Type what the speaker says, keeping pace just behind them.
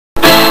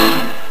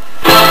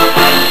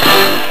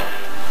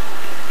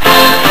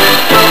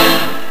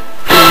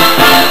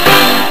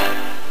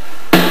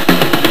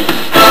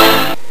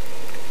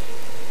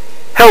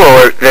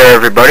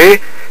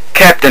everybody,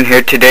 Captain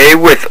here today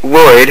with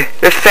Lloyd,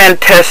 the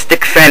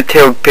fantastic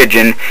fan-tailed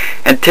pigeon,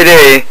 and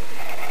today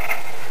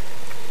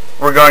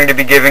we're going to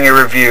be giving a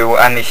review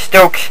on the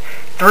Stokes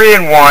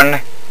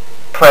 3-in-1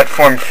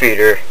 platform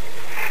feeder.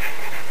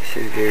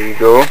 So there you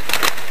go.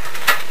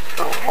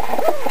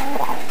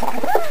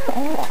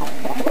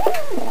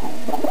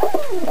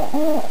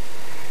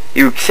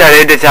 You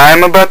excited as I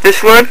am about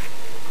this, Lloyd?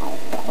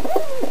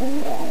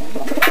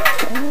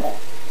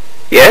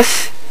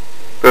 Yes?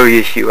 Oh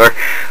yes you are.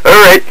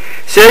 Alright,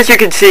 so as you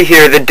can see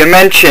here, the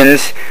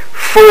dimensions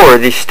for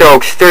the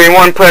Stokes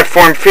 3-in-1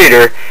 platform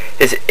feeder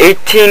is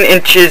 18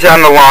 inches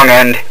on the long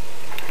end,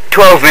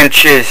 12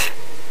 inches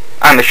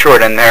on the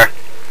short end there.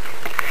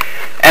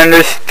 And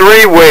there's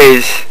 3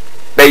 ways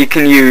that you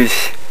can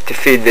use to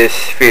feed this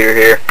feeder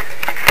here,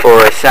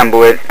 or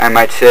assemble it, I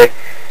might say.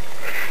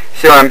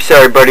 So I'm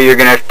sorry buddy, you're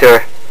gonna have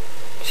to,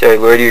 sorry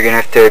Lloyd, you're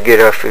gonna have to get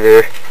off of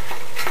there.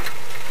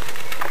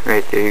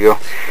 Right, there you go.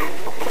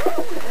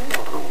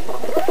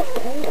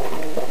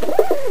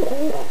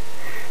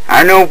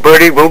 I know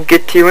buddy, we'll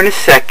get to you in a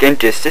second,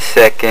 just a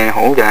second,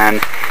 hold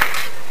on.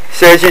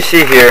 So as you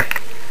see here,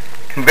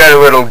 we've got a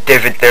little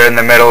divot there in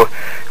the middle.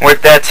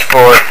 What that's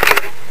for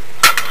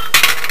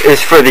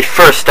is for the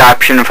first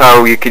option of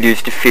how you could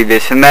use to feed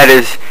this, and that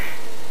is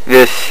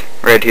this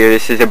right here.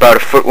 This is about a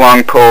foot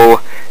long pole,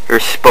 or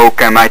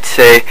spoke I might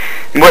say.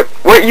 And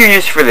what you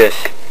use for this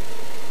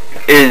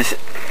is,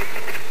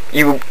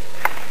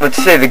 let's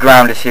say the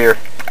ground is here,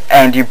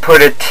 and you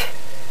put it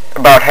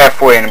about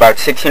halfway in, about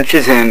 6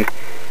 inches in,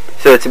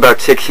 so it's about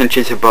 6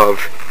 inches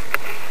above.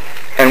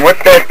 And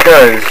what that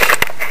does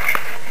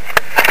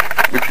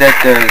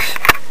is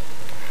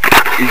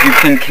you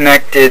can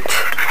connect it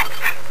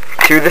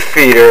to the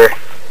feeder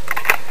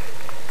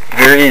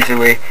very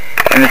easily,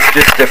 and it's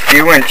just a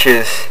few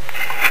inches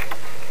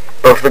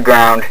above the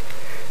ground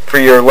for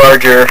your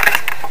larger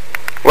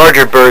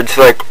birds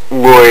like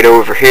Lloyd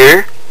over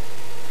here,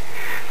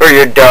 or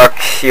your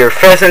ducks, your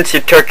pheasants,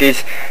 your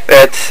turkeys.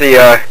 That's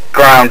the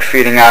ground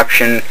feeding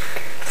option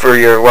for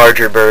your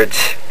larger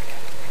birds.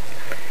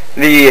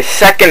 The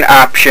second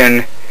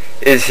option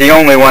is the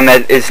only one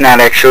that is not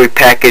actually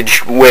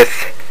packaged with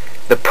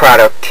the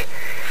product,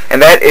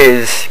 and that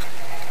is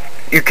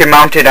you can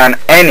mount it on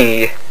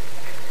any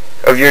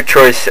of your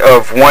choice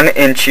of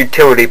 1-inch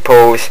utility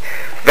poles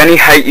of any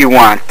height you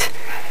want.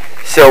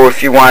 So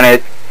if you want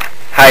it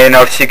high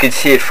enough so you can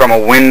see it from a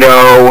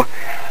window,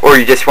 or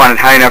you just want it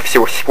high enough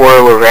so a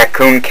squirrel or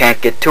raccoon can't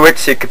get to it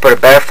so you can put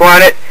a baffle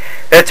on it,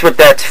 that's what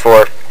that's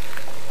for.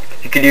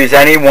 You could use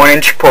any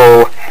 1-inch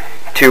pole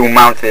to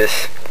mount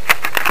this.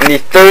 And the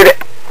third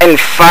and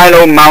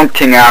final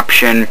mounting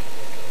option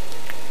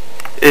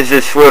is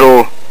this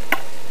little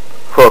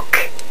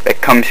hook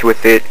that comes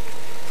with it.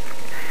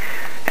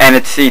 And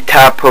it's the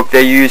top hook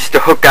they use to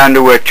hook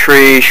onto a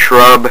tree,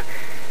 shrub,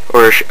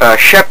 or a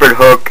shepherd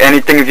hook,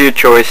 anything of your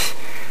choice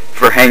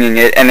for hanging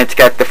it. And it's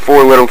got the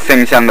 4 little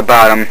things on the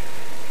bottom.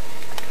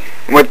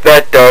 What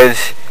that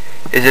does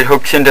is it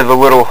hooks into the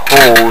little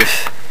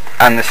holes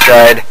on the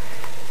side,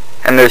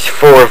 and there's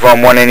 4 of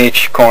them, 1 in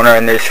each corner,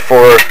 and there's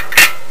 4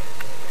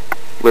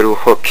 little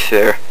hooks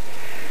there.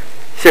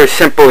 So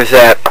simple as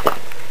that.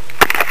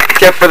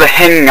 Except for the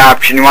hanging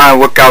option, you want to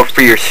look out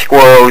for your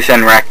squirrels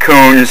and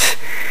raccoons.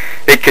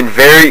 They could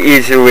very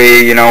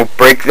easily,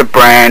 break the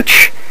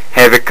branch,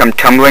 have it come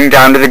tumbling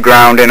down to the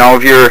ground, and all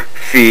of your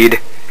feed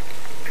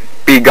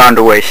be gone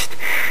to waste.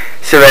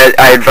 So that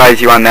I advise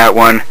you on that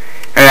one.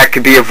 And that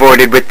could be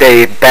avoided with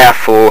a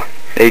baffle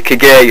that you could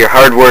get at your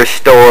hardware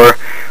store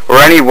or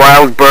any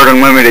Wild Bird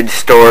Unlimited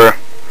store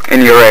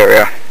in your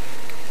area.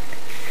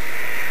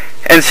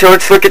 And so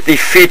let's look at the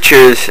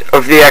features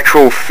of the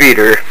actual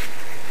feeder.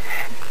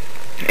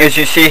 As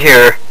you see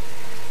here,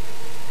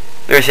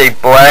 there's a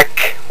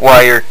black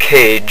wire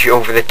cage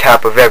over the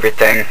top of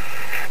everything.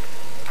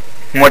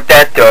 And what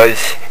that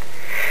does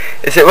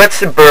is it lets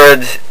the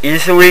birds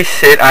easily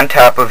sit on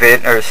top of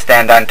it, or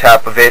stand on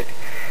top of it,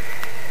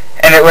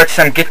 and it lets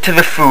them get to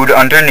the food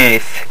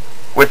underneath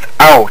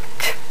without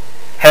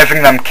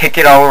having them kick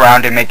it all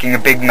around and making a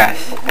big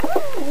mess.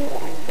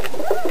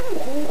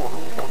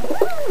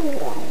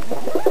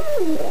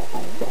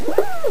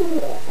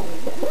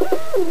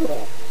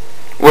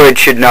 Lloyd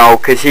should know,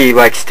 because he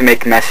likes to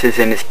make messes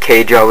in his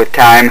cage all the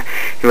time.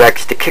 He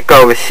likes to kick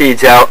all the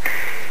seeds out,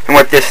 and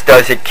what this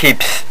does, it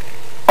keeps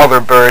other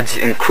birds,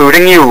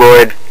 including you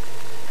Lloyd,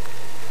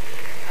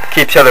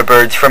 keeps other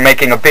birds from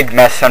making a big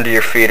mess under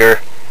your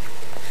feeder.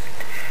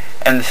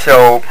 And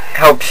so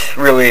helps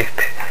really,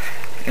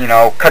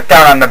 cut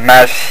down on the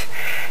mess.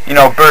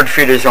 Bird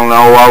feeders will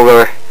know all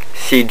the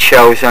seed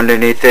shells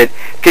underneath it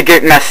could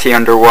get messy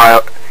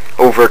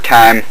over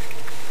time.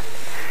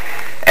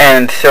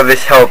 And so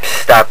this helps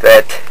stop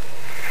that.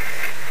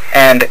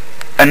 And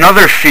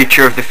another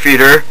feature of the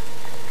feeder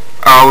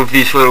are all of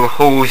these little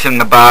holes in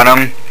the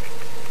bottom.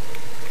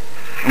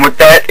 And what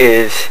that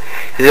is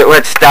it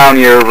lets down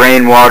your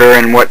rainwater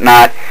and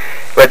whatnot,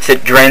 lets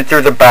it drain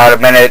through the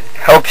bottom, and it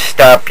helps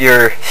stop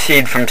your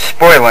seed from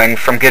spoiling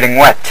from getting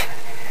wet.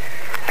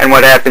 and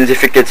what happens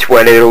if it gets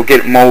wet. It'll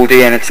get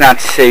moldy and it's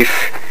not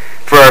safe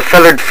for our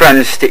feathered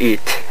friends to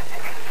eat.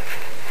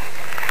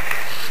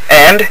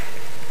 And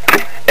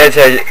as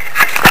I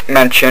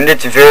mentioned,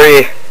 it's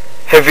very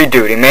heavy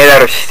duty, made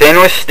out of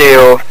stainless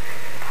steel,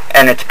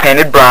 and it's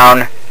painted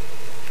brown,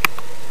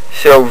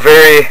 so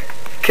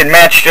can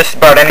match just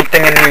about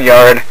anything in your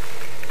yard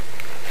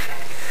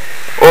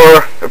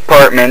or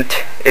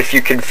apartment. If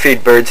you can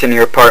feed birds in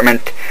your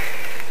apartment,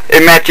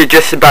 it matches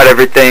just about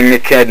everything.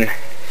 It can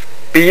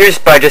be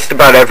used by just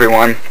about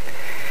everyone.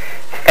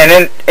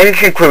 And in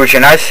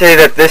conclusion, I say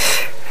that this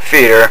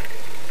feeder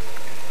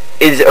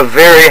is a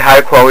very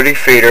high quality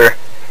feeder.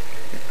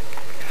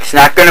 It's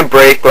not going to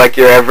break like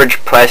your average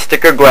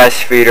plastic or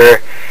glass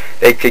feeder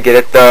they could get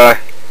at the,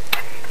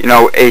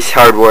 Ace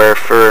Hardware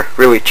for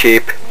really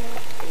cheap.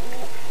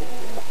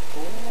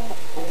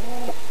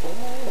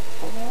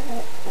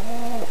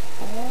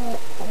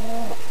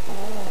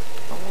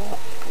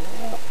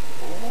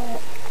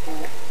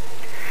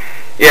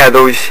 Yeah,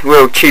 those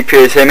little cheap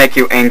feeders, they make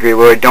you angry,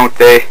 Lloyd, don't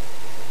they?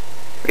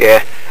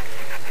 Yeah.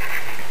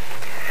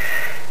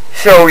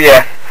 So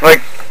yeah,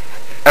 like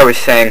I was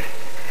saying,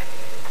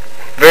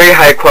 very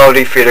high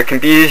quality feeder, can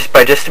be used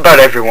by just about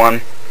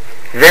everyone.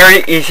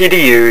 Very easy to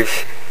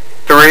use.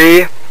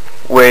 3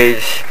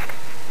 ways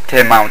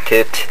to mount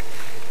it.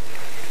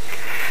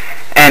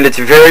 And it's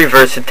very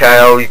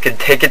versatile. You can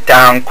take it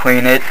down,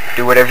 clean it,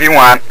 do whatever you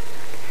want.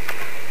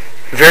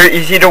 Very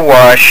easy to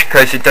wash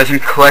because it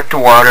doesn't collect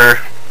water.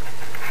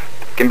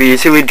 Can be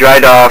easily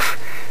dried off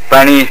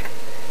by any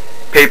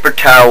paper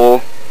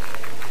towel.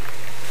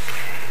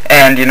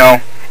 And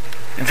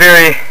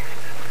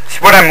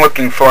it's what I'm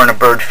looking for in a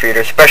bird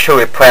feeder,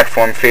 especially a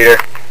platform feeder.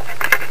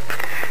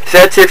 So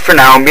that's it for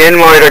now. Me and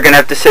Lloyd are going to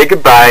have to say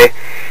goodbye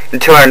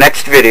until our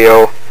next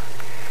video.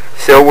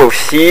 So we'll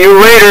see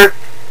you later.